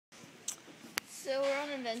So we're on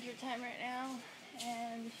Adventure Time right now,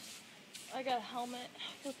 and I got a helmet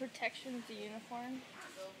for protection with the unicorn,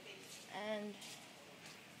 and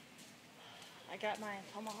I got my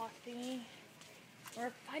tomahawk thingy.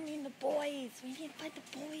 We're finding the boys. We need to find the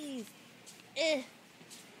boys.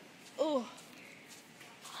 Oh.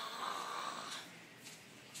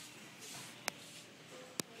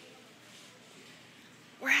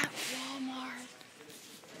 We're at Walmart.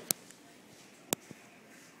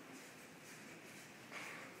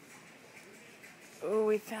 Oh,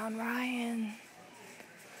 we found Ryan.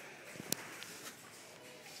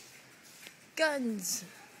 Guns.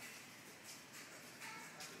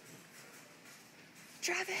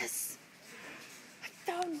 Travis. I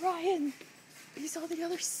found Ryan. He's on the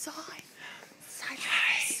other side.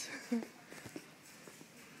 Travis.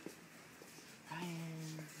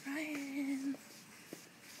 Ryan.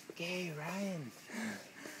 Okay, Ryan.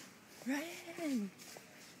 Ryan.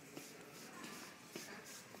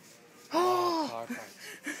 Oh!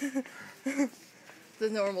 The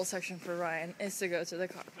normal section for Ryan is to go to the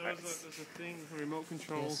car parts. There's a thing, a remote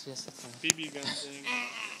control, Yes, that's fine. BB gun thing. Did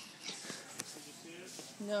you see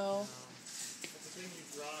it? No. It's a thing you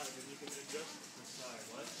drive and you can adjust the side.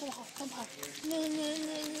 What? Come on. No.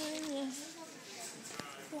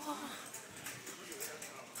 Wow.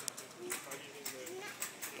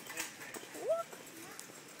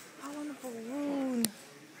 I want a balloon.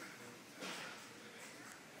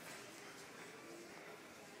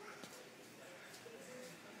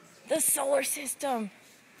 The solar system.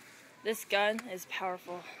 This gun is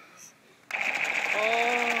powerful.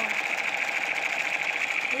 Oh.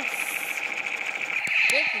 It's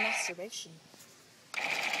good for masturbation.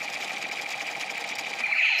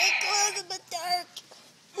 It glows in the dark.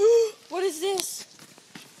 What is this?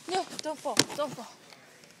 No, don't fall. Don't fall.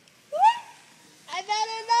 I found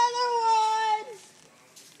another one.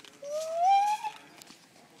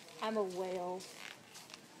 I'm a whale.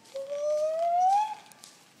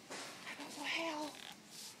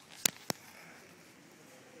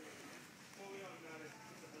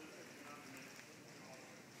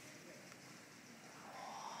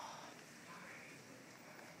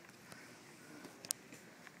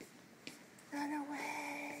 Run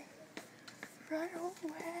away. Run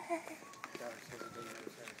away.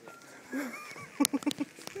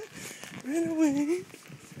 Run away.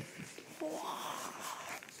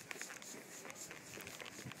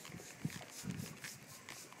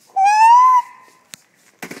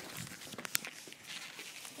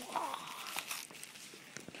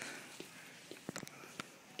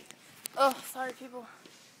 Oh, sorry people.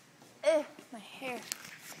 My hair.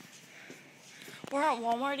 We're at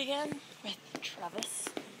Walmart again with Travis.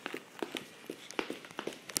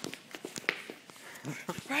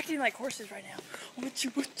 We're acting like horses right now. What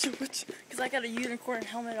you? Because I got a unicorn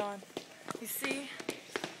helmet on. You see?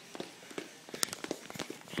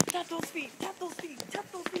 Tap those feet. Tap those feet. Tap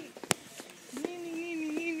those feet.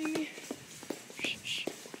 Me.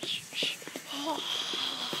 Oh.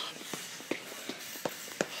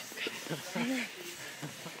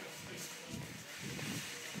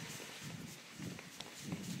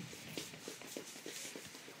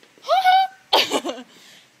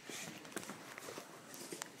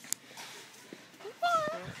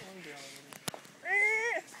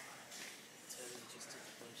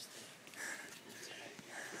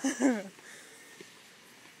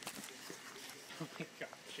 Oh my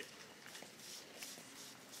gosh.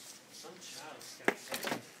 Some child's got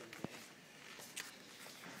something someday.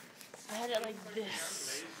 I had it like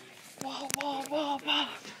this. Whoa.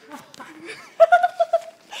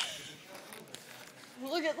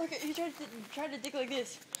 Look at, he tried to dig like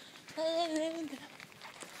this.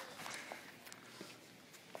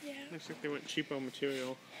 Yeah. Looks like they went cheapo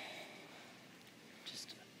material.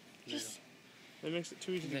 Just That makes it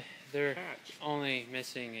too easy to They're patch. only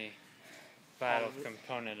missing a vital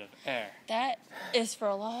component of air. that is for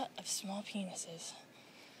a lot of small penises.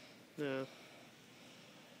 Yeah.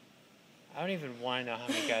 I don't even want to know how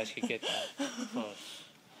many guys could get that close.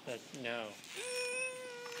 But no.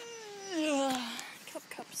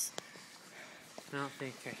 Cups. I don't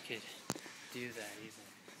think I could do that even.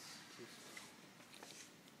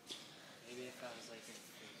 Maybe if I was like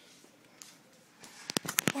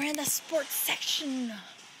We're in the sports section.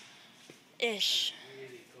 Ish.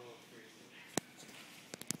 really cool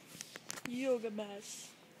for Yoga mats.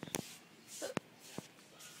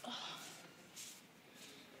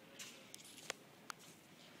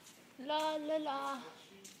 La.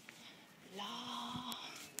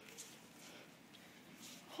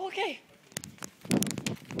 Okay.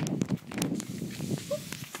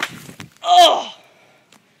 Oh!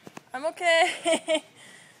 I'm okay.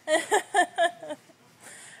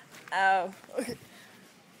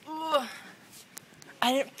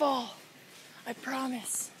 fall. I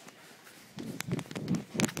promise.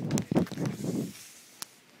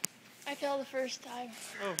 I fell the first time.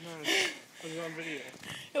 Oh, nice. It was on video.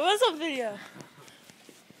 It was on video.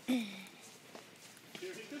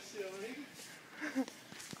 Here's the ceiling.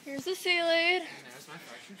 Here's the ceiling. And there's my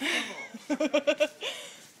freshman shovel.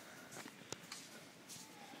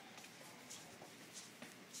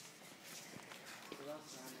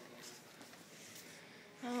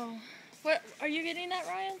 Oh. What, are you getting that,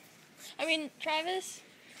 Ryan? I mean, Travis?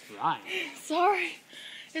 Ryan. Sorry.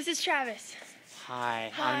 This is Travis.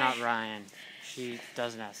 Hi, Hi. I'm not Ryan. She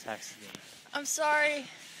doesn't have sex with me. I'm sorry.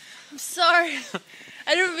 I'm sorry.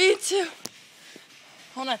 I didn't mean to.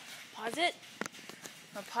 Hold on. Pause it.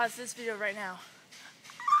 I'll pause this video right now.